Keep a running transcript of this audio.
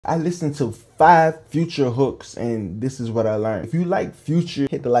I listened to 5 Future hooks and this is what I learned. If you like Future,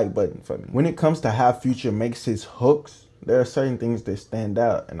 hit the like button for me. When it comes to how Future makes his hooks, there are certain things that stand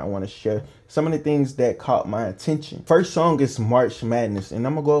out and I want to share some of the things that caught my attention. First song is March Madness, and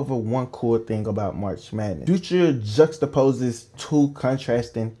I'm gonna go over one cool thing about March Madness. Future juxtaposes 2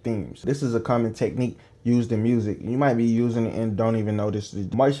 contrasting themes. This is a common technique used in music. You might be using it and don't even notice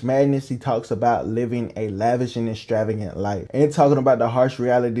it. March Madness, he talks about living a lavish and extravagant life and talking about the harsh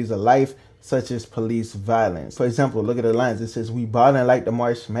realities of life, such as police violence. For example, look at the lines. It says, "We ballin' like the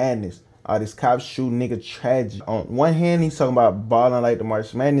March Madness. All these cops shoot nigga tragic." On one hand, he's talking about balling like the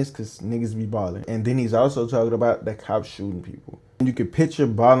March Madness because niggas be balling. And then he's also talking about the cops shooting people. You can picture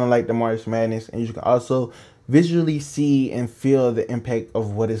balling like the March Madness, and you can also visually see and feel the impact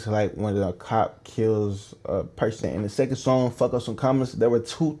of what it's like when a cop kills a person. In the second song, Fuck Up Some Commas, there were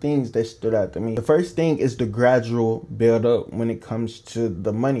 2 things that stood out to me. The first thing is the gradual build up when it comes to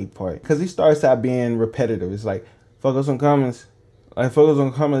the money part, because he starts out being repetitive. It's like, fuck up some commas, like fuck up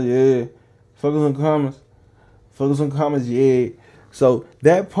some commas, yeah, fuck up some commas, fuck up some commas, yeah. So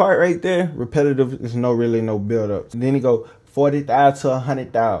that part right there, repetitive, is really no build up. And then he go 40,000 to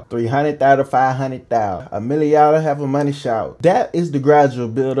 100,000, 300,000 to 500,000, $1 million to have a money shout. That is the gradual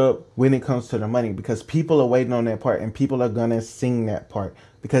build up when it comes to the money, because people are waiting on that part and people are gonna sing that part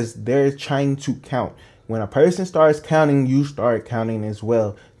because they're trying to count. When a person starts counting, you start counting as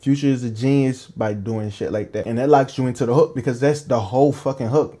well. Future is a genius by doing shit like that. And that locks you into the hook because that's the whole fucking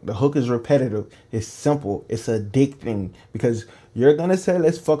hook. The hook is repetitive. It's simple. It's addicting because you're going to say,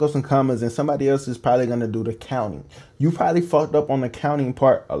 let's fuck up some commas, and somebody else is probably going to do the counting. You probably fucked up on the counting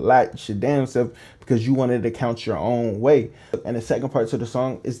part a lot, your damn self, because you wanted to count your own way. And the second part to the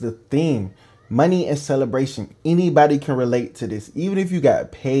song is the theme. Money and celebration. Anybody can relate to this. Even if you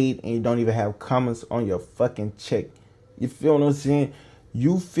got paid and you don't even have commas on your fucking check. You feel what I'm saying?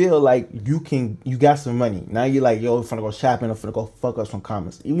 You feel like you got some money. Now you're like, yo, I'm finna go shopping, I'm finna go fuck up some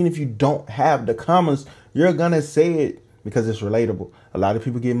commas. Even if you don't have the commas, you're gonna say it because it's relatable. A lot of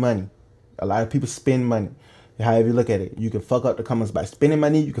people get money. A lot of people spend money. However you look at it, you can fuck up the commas by spending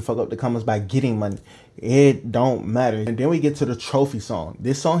money. You can fuck up the commas by getting money. It don't matter. And then we get to the trophy song.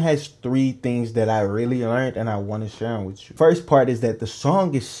 This song has 3 things that I really learned and I want to share them with you. First part is that the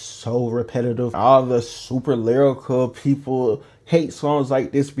song is so repetitive. All the super lyrical people hate songs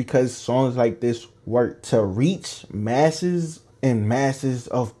like this because songs like this work. To reach masses and masses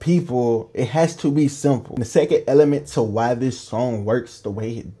of people, it has to be simple. And the second element to why this song works the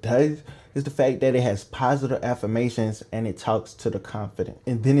way it does is the fact that it has positive affirmations and it talks to the confident.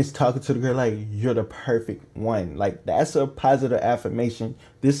 And then it's talking to the girl like, you're the perfect one. Like, that's a positive affirmation.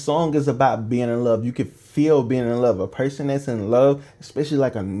 This song is about being in love. You can feel being in love. A person that's in love, especially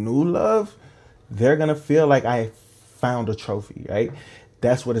like a new love, they're gonna feel like I found a trophy, right?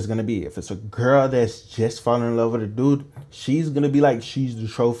 That's what it's gonna be. If it's a girl that's just falling in love with a dude, she's gonna be like, she's the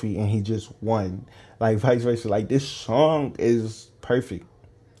trophy and he just won. Like vice versa. Like, this song is perfect.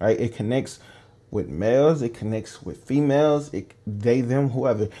 Right? It connects with males, it connects with females, they, them,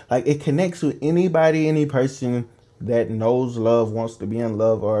 whoever. Like, it connects with anybody, any person that knows love, wants to be in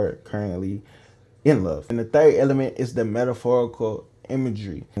love, or currently in love. And the third element is the metaphorical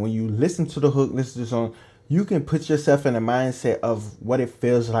imagery. When you listen to the hook, listen to the song, you can put yourself in the mindset of what it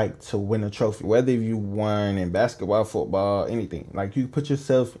feels like to win a trophy. Whether you won in basketball, football, anything. Like, you put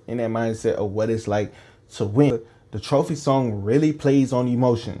yourself in that mindset of what it's like to win. The trophy song really plays on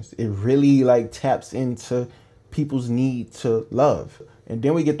emotions. It really like taps into people's need to love. And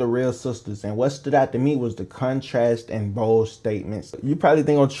then we get the Real Sisters. And what stood out to me was the contrast and bold statements. You probably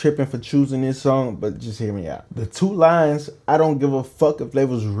think I'm tripping for choosing this song, but just hear me out. The 2 lines, I don't give a fuck if they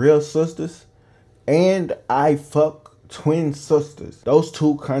was real sisters, and I fuck twin sisters. Those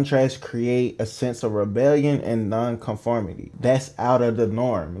 2 contrasts create a sense of rebellion and non-conformity. That's out of the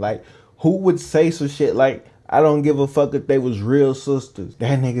norm. Like, who would say some shit like, I don't give a fuck if they was real sisters?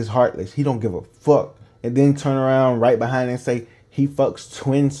 That nigga's heartless. He don't give a fuck. And then turn around right behind and say he fucks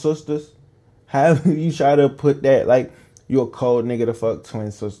twin sisters. How you try to put that? Like, you a cold nigga to fuck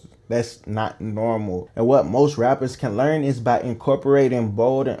twin sisters. That's not normal. And what most rappers can learn is by incorporating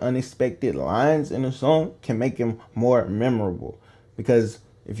bold and unexpected lines in a song can make them more memorable. Because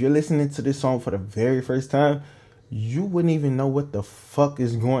if you're listening to this song for the very first time, you wouldn't even know what the fuck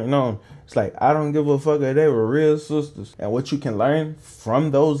is going on. It's like, I don't give a fuck if they were real sisters. And what you can learn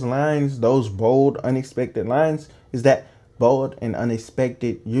from those lines, those bold, unexpected lines, is that bold and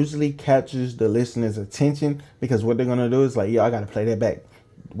unexpected usually captures the listener's attention, because what they're going to do is like, yo, I got to play that back.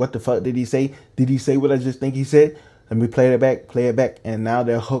 What the fuck did he say? Did he say what I just think he said? Let me play it back. And now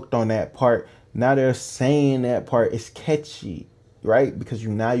they're hooked on that part. Now they're saying that part is catchy. right? Because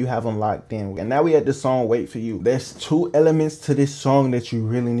now you have them locked in. And now we at the song Wait For You. There's 2 elements to this song that you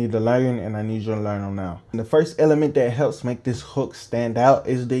really need to learn, and I need you to learn them now. And the first element that helps make this hook stand out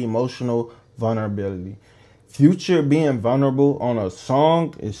is the emotional vulnerability. Future being vulnerable on a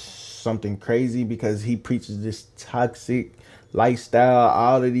song is something crazy because he preaches this toxic lifestyle,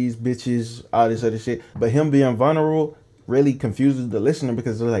 all of these bitches, all this other shit. But him being vulnerable really confuses the listener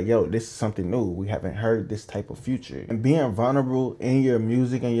because they're like, yo, this is something new. We haven't heard this type of Future. And being vulnerable in your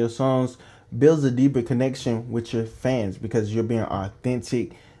music and your songs builds a deeper connection with your fans because you're being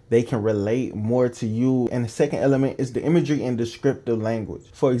authentic. They can relate more to you. And the second element is the imagery and descriptive language.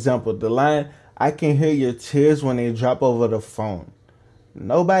 For example, the line, I can hear your tears when they drop over the phone.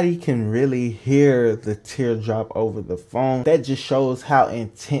 Nobody can really hear the teardrop over the phone. That just shows how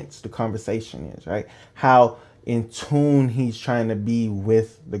intense the conversation is, right? How in tune he's trying to be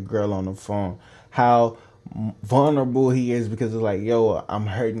with the girl on the phone. How vulnerable he is because it's like, yo, I'm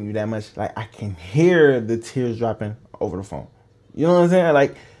hurting you that much. Like, I can hear the tears dropping over the phone. You know what I'm saying?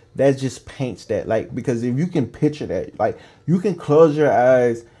 Like, that just paints that. Like, because if you can picture that, like, you can close your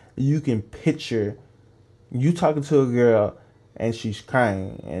eyes, you can picture you talking to a girl and she's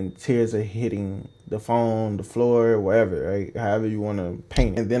crying and tears are hitting the phone, the floor, wherever, right? However you want to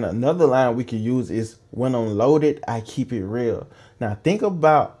paint it. And then another line we could use is, when I'm loaded, I keep it real. Now think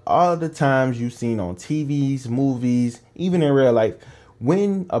about all the times you've seen on TVs, movies, even in real life,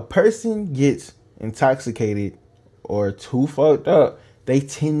 when a person gets intoxicated or too fucked up, they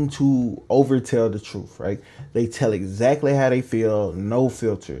tend to overtell the truth, right? They tell exactly how they feel, no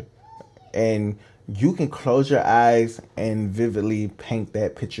filter. And you can close your eyes and vividly paint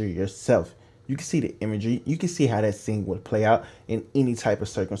that picture yourself. You can see the imagery. You can see how that scene would play out in any type of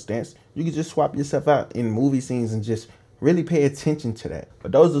circumstance. You can just swap yourself out in movie scenes and just really pay attention to that.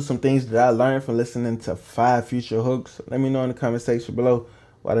 But those are some things that I learned from listening to 5 Future hooks. Let me know in the comment section below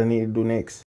what I need to do next.